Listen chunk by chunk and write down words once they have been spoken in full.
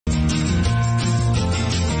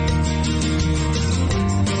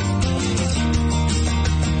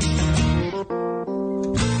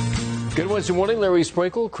Good Wednesday morning, Larry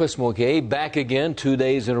Sprinkle, Chris Mulcahy, back again 2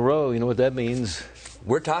 days in a row. You know what that means?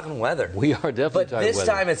 We're talking weather. We are definitely talking weather. But this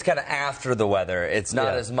time it's kind of after the weather. It's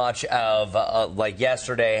not as much of like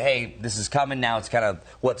yesterday, hey, this is coming, now it's kind of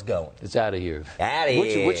what's going. It's out of here. Out of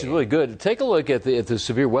here. Which is really good. Take a look at the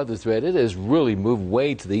severe weather threat. It has really moved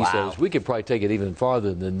way to the east. Wow. We could probably take it even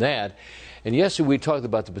farther than that. And yesterday we talked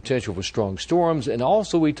about the potential for strong storms, and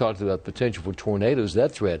also we talked about the potential for tornadoes.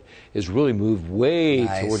 That threat has really moved way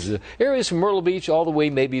towards the areas from Myrtle Beach all the way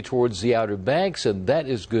maybe towards the Outer Banks, and that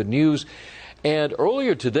is good news. And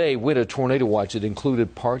earlier today, we had a tornado watch that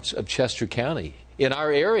included parts of Chester County in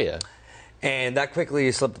our area. And that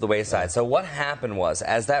quickly slipped to the wayside. So what happened was,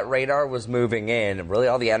 as that radar was moving in, really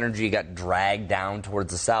all the energy got dragged down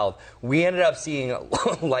towards the south. We ended up seeing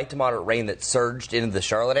light to moderate rain that surged into the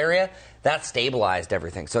Charlotte area. That stabilized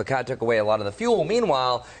everything. So it kind of took away a lot of the fuel.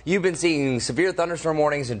 Meanwhile, you've been seeing severe thunderstorm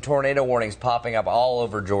warnings and tornado warnings popping up all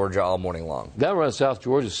over Georgia all morning long. Down around South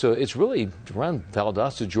Georgia, so it's really around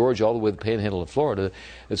Valdosta, Georgia, all the way to the Panhandle of Florida.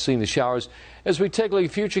 It's seeing the showers. As we take a look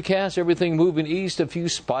at futurecast, everything moving east, a few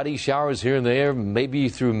spotty showers here and there, maybe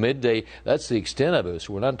through midday. That's the extent of it.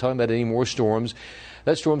 So we're not talking about any more storms.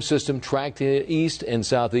 That storm system tracked east and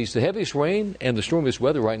southeast. The heaviest rain and the stormiest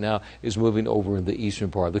weather right now is moving over in the eastern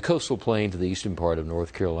part, the coastal plain to the eastern part of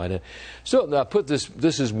North Carolina. So I put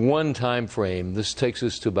this is one time frame. This takes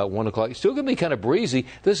us to about 1 o'clock. It's still going to be kind of breezy.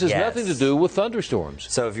 This has nothing to do with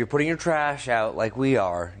thunderstorms. So if you're putting your trash out like we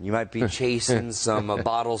are, you might be chasing some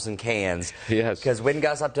bottles and cans. Yes. Because wind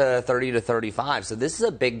gusts up to 30 to 35. So this is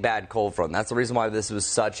a big, bad cold front. That's the reason why this was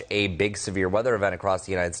such a big, severe weather event across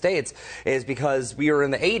the United States, is because we were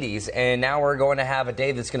in the 80s, and now we're going to have a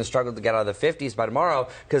day that's going to struggle to get out of the 50s by tomorrow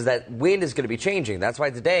because that wind is going to be changing. That's why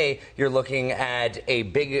today you're looking at a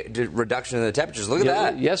big reduction in the temperatures. Look at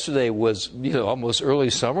that. Yesterday was, almost early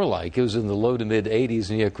summer-like. It was in the low to mid 80s,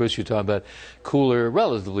 and Chris, you're talking about cooler,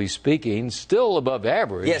 relatively speaking, still above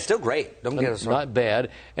average. Yeah, still great. Don't get us wrong. Not bad.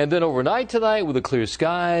 And then overnight tonight with the clear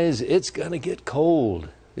skies, it's going to get cold.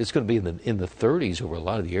 It's going to be in the 30s over a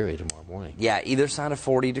lot of the area tomorrow morning. Yeah, either side of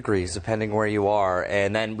 40 degrees, depending where you are.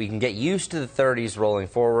 And then we can get used to the 30s rolling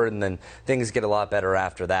forward, and then things get a lot better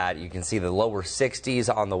after that. You can see the lower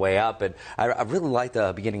 60s on the way up. And I really like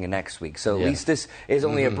the beginning of next week. So at least this is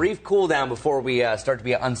only a brief cool down before we start to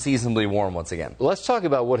be unseasonably warm once again. Let's talk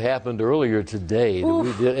about what happened earlier today.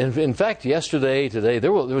 In fact, today,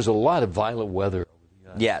 there was a lot of violent weather.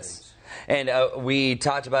 Yes. And we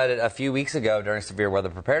talked about it a few weeks ago during Severe Weather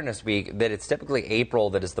Preparedness Week that it's typically April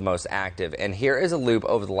that is the most active. And here is a loop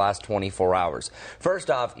over the last 24 hours.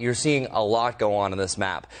 First off, you're seeing a lot go on in this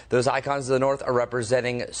map. Those icons to the north are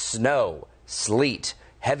representing snow, sleet,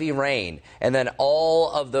 heavy rain, and then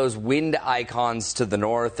all of those wind icons to the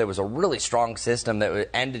north. There was a really strong system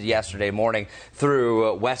that ended yesterday morning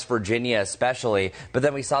through West Virginia especially, but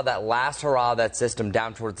then we saw that last hurrah of that system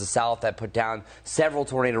down towards the south that put down several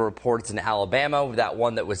tornado reports in Alabama, that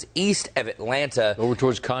one that was east of Atlanta. Over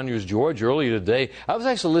towards Conyers, Georgia earlier today. I was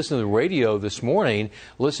actually listening to the radio this morning,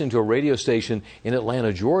 listening to a radio station in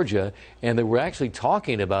Atlanta, Georgia, and they were actually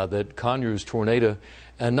talking about that Conyers tornado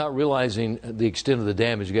and not realizing the extent of the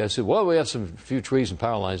damage. You guys said, well, we have some few trees and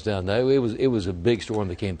power lines down there. It was a big storm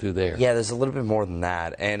that came through there. Yeah, there's a little bit more than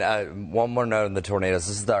that. And one more note on the tornadoes.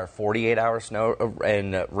 This is our 48-hour snow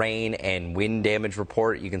and rain and wind damage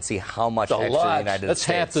report. You can see how much extra the United States. That's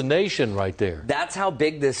half the nation right there. That's how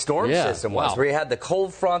big this storm system was. Where you had the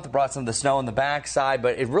cold front that brought some of the snow on the backside,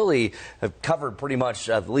 but it really covered pretty much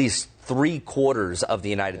at least 3/4 of the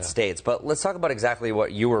United States. But let's talk about exactly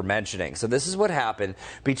what you were mentioning. So this is what happened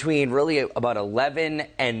between really about 11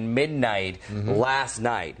 and midnight last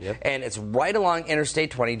night. And it's right along Interstate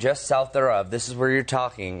 20, just south thereof. This is where I'm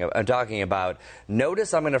talking about.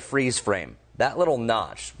 Notice I'm going to freeze frame. That little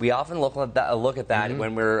notch, we often look at that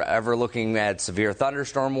when we're ever looking at severe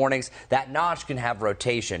thunderstorm warnings. That notch can have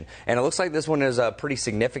rotation, and it looks like this one is a pretty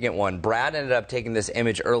significant one. Brad ended up taking this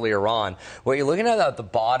image earlier on. What you're looking at the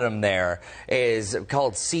bottom there is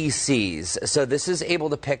called CCs. So this is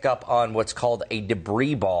able to pick up on what's called a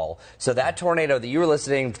debris ball. So that tornado that you were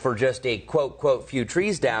listening for just a quote few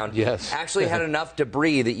trees down actually had enough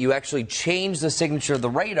debris that you actually changed the signature of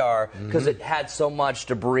the radar because it had so much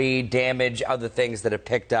debris damage other things that have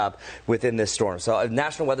picked up within this storm. So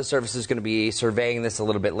National Weather Service is going to be surveying this a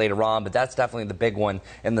little bit later on, but that's definitely the big one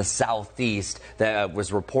in the southeast that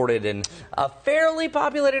was reported in a fairly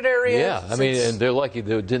populated area. Yeah, I mean, and they're lucky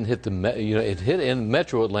that it didn't hit it hit in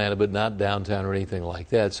Metro Atlanta, but not downtown or anything like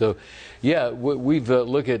that. So, yeah, we've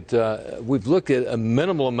looked at a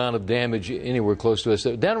minimal amount of damage anywhere close to us.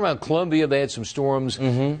 Down around Columbia, they had some storms,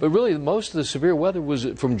 but really most of the severe weather was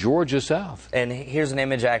from Georgia south. And here's an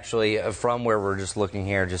image actually from where we're just looking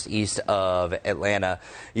here, just east of Atlanta.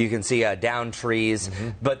 You can see down trees,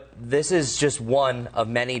 but this is just one of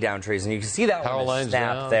many down trees, and you can see that power lines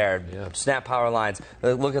snap down. there, yeah. Snap power lines.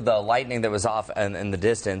 Look at the lightning that was off in the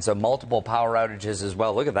distance. So multiple power outages as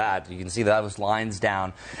well. Look at that. You can see that was lines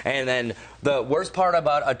down. And then the worst part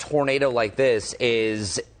about a tornado like this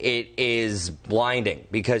is it is blinding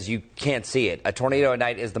because you can't see it. A tornado at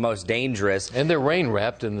night is the most dangerous. And they're rain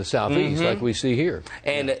wrapped in the southeast like we see here.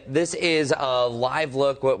 And this is a live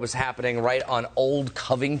look what was happening right on Old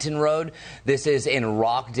Covington Road. This is in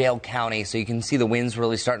Rockdale County, so you can see the winds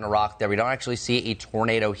really starting to rock there. We don't actually see a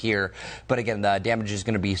tornado here, but again, the damage is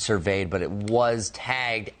going to be surveyed, but it was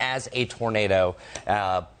tagged as a tornado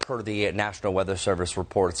per the National Weather Service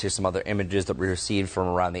reports. Here's some other images that we received from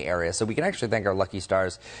around the area. So we can actually thank our lucky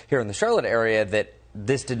stars here in the Charlotte area that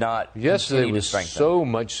this did not Yesterday continue was to strengthen. So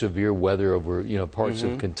much severe weather over parts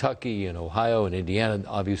of Kentucky and Ohio and Indiana, and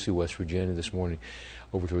obviously West Virginia this morning,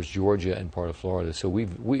 over towards Georgia and part of Florida. So we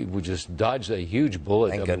just dodged a huge bullet.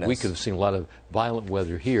 Thank I mean, we goodness. could have seen a lot of violent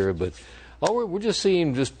weather here, but we're just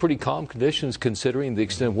seeing just pretty calm conditions considering the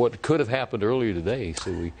extent of what could have happened earlier today.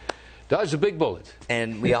 So we dodged a big bullet.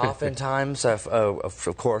 And we oftentimes,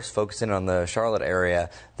 of course, focusing on the Charlotte area,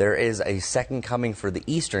 there is a second coming for the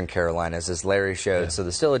Eastern Carolinas, as Larry showed. Yeah. So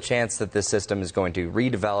there's still a chance that this system is going to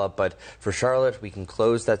redevelop. But for Charlotte, we can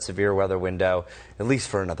close that severe weather window at least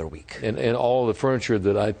for another week. And all the furniture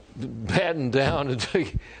that I battened down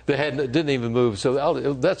didn't even move.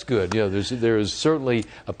 So that's good. There is certainly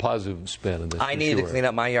a positive spin in this. I needed to clean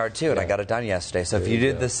up my yard too, and I got it done yesterday. So if you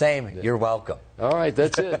did the same, you're welcome. All right,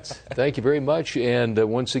 that's it. Thank you very much. And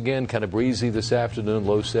once again, kind of breezy this afternoon,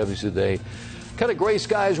 low 70s today. Kind of gray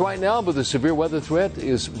skies right now, but the severe weather threat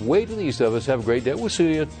is way to the east of us. Have a great day. We'll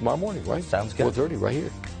see you tomorrow morning, right? Sounds good. 4:30 right here.